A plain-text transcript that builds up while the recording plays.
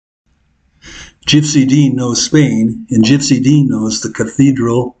Gipsy Dean knows Spain, and Gipsy Dean knows the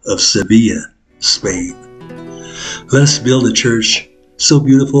Cathedral of Sevilla, Spain. Let us build a church so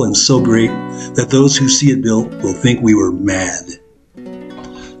beautiful and so great that those who see it built will think we were mad.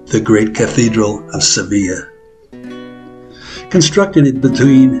 The great Cathedral of Sevilla. Constructed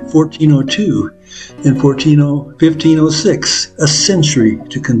between 1402 and 1506, a century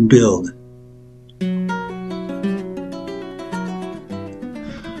to build.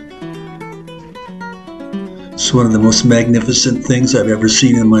 It's one of the most magnificent things I've ever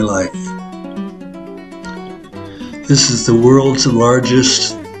seen in my life. This is the world's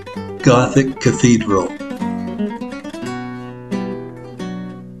largest Gothic cathedral.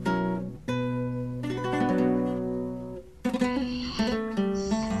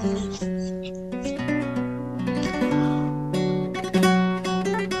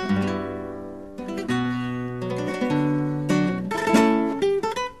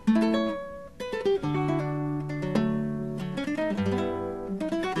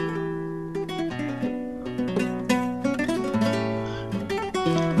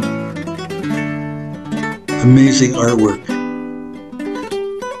 Amazing artwork.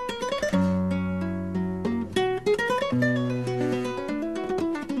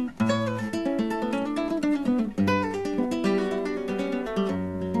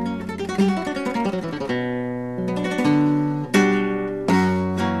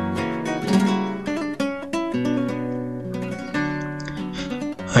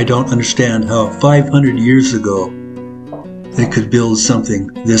 I don't understand how 500 years ago they could build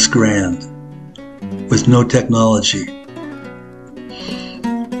something this grand with no technology.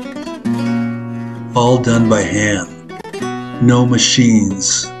 All done by hand, no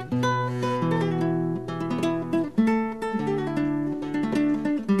machines.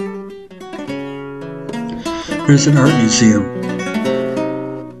 There's an art museum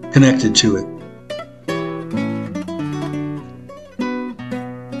connected to it.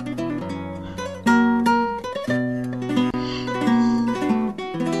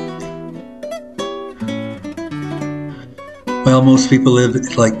 While most people live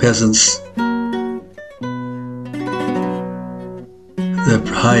like peasants, the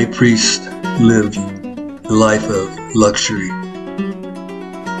high priest lived a life of luxury.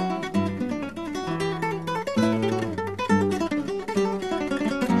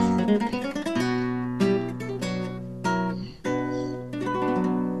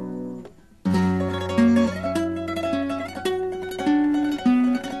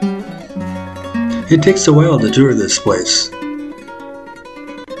 It takes a while to tour this place,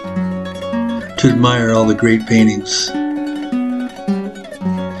 to admire all the great paintings,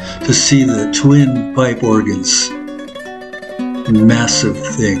 to see the twin pipe organs, massive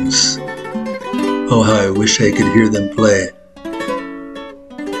things. Oh, how I wish I could hear them play.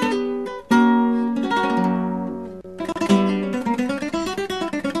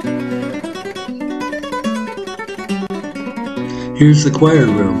 Here's the choir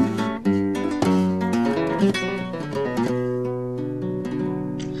room.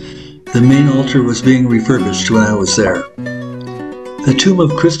 The main altar was being refurbished when I was there. The tomb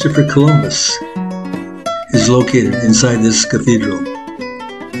of Christopher Columbus is located inside this cathedral.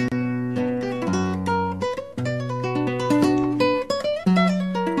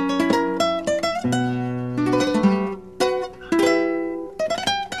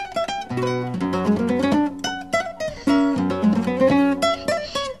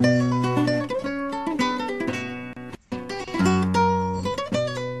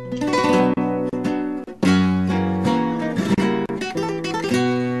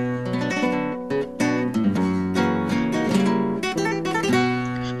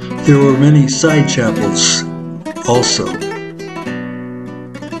 There were many side chapels also.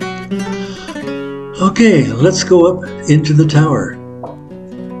 Okay, let's go up into the tower.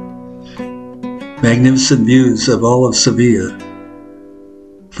 Magnificent views of all of Sevilla.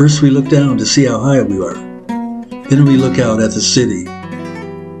 First we look down to see how high we are. Then we look out at the city.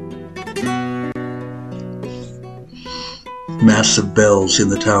 Massive bells in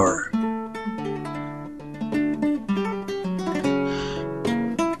the tower.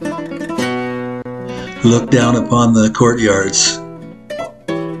 Look down upon the courtyards.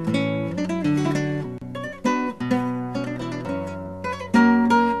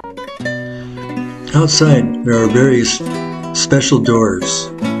 Outside there are various special doors.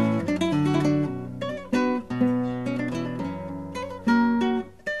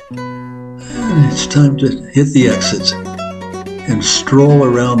 And it's time to hit the exit and stroll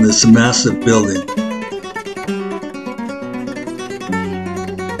around this massive building.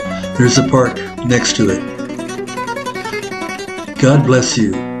 There's a park next to it. God bless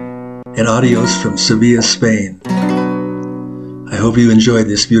you. and adios from Sevilla, Spain. I hope you enjoyed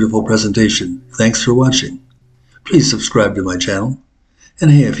this beautiful presentation. Thanks for watching. Please subscribe to my channel.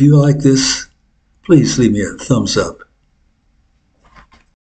 And hey, if you like this, please leave me a thumbs up.